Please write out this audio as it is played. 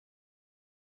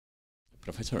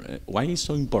Professor, why is it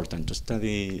so important to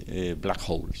study black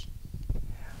holes?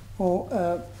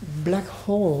 Well, black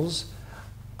holes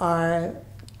are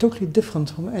totally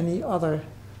different from any other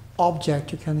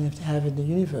object you can have in the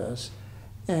universe.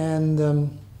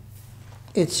 And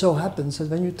it so happens that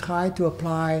when you try to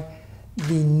apply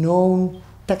the known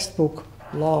textbook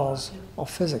laws of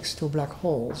physics to black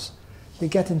holes, we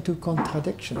get into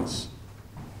contradictions.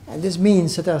 And this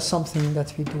means that there's something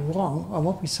that we do wrong, or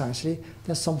more precisely,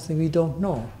 there's something we don't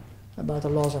know about the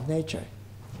laws of nature.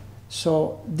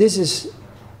 So this is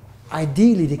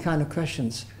ideally the kind of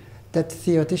questions that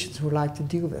theoreticians would like to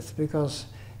deal with, because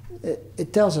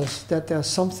it tells us that there's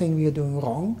something we are doing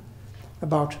wrong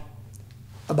about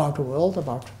the world,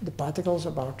 about the particles,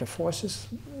 about the forces,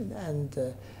 and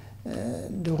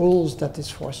the rules that these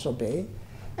forces obey.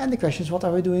 And the question is, what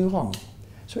are we doing wrong?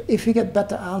 So if we get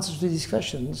better answers to these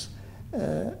questions,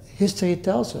 history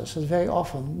tells us that very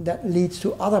often that leads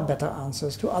to other better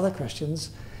answers to other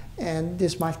questions, and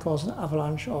this might cause an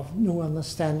avalanche of new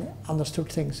understood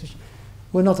things which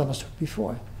were not understood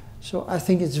before. So I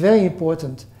think it's very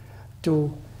important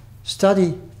to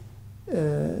study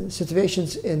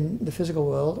situations in the physical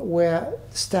world where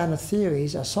standard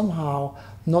theories are somehow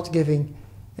not giving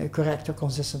correct or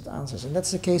consistent answers, and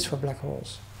that's the case for black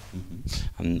holes.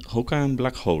 Mm-hmm. And how can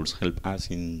black holes help us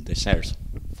in the search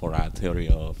for a theory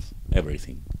of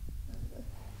everything?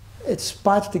 It's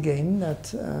part of the game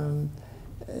that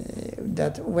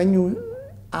that when you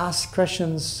ask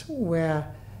questions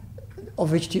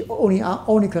of which the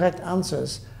only correct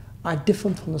answers are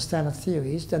different from the standard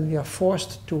theories, then we are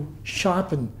forced to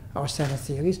sharpen our standard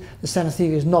theories. The standard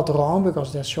theory is not wrong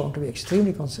because they're shown to be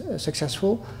extremely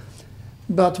successful,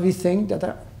 but we think that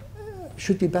there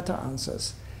should be better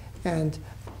answers. And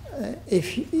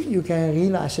if you can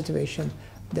realize a situation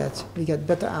that we get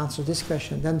better answers to this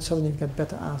question, then suddenly we get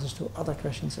better answers to other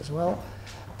questions as well,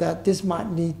 that this might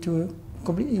lead to a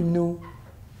completely new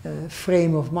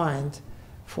frame of mind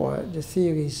for the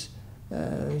theories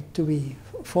to be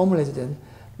formulated in,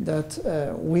 that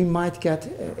we might get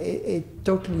in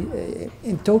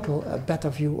total a better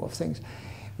view of things.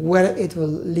 Whether it will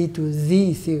lead to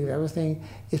the theory of everything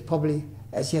is probably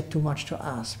as yet too much to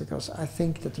ask, because I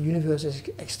think that the universe is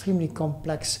extremely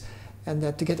complex, and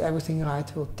that to get everything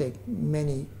right will take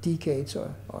many decades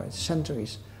or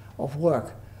centuries of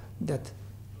work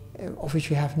of which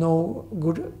we have no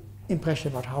good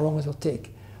impression about how long it will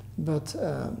take. But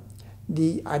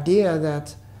the idea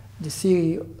that the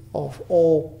theory of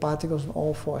all particles and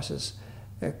all forces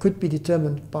could be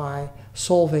determined by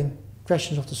solving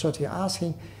questions of the sort we are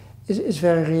asking is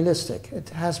very realistic. It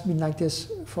has been like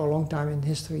this for a long time in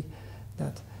history,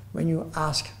 that when you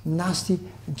ask nasty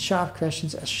and sharp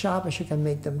questions, as sharp as you can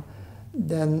make them,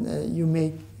 then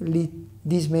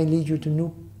these may lead you to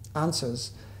new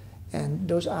answers, and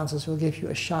those answers will give you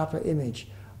a sharper image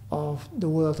of the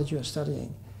world that you are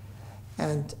studying.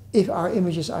 And if our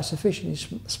images are sufficiently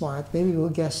smart, maybe we'll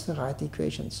guess the right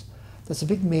equations. That's a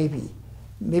big maybe.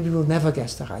 Maybe we'll never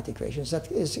guess the right equations.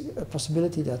 That is a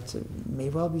possibility that may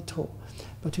well be true.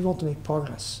 But we want to make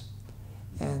progress.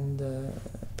 And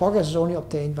progress is only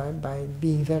obtained by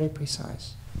being very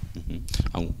precise.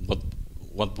 Mm-hmm. And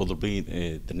what would be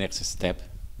the next step?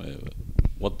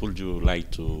 What would you like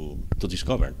to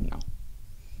discover now?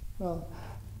 Well,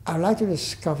 I'd like to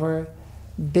discover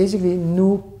basically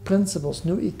new principles,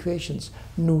 new equations,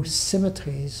 new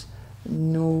symmetries,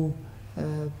 new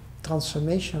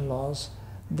transformation laws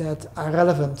that are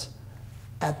relevant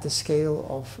at the scale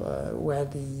of where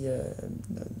the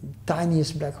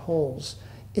tiniest black holes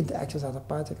interact with other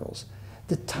particles.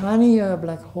 The tinier a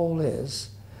black hole is,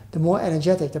 the more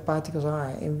energetic the particles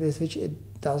are, with which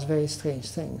it does very strange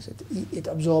things. It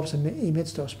absorbs and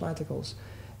emits those particles.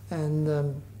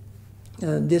 And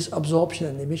this absorption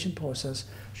and emission process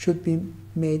should be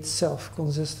made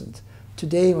self-consistent.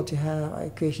 Today what you have are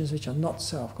equations which are not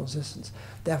self-consistent.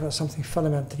 Therefore there's something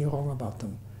fundamentally wrong about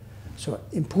them. So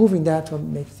improving that will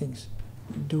make things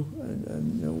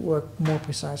work more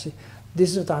precisely.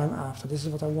 This is what I'm after. This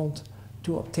is what I want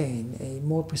to obtain, a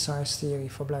more precise theory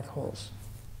for black holes.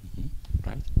 Mm-hmm.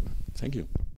 Right. Thank you.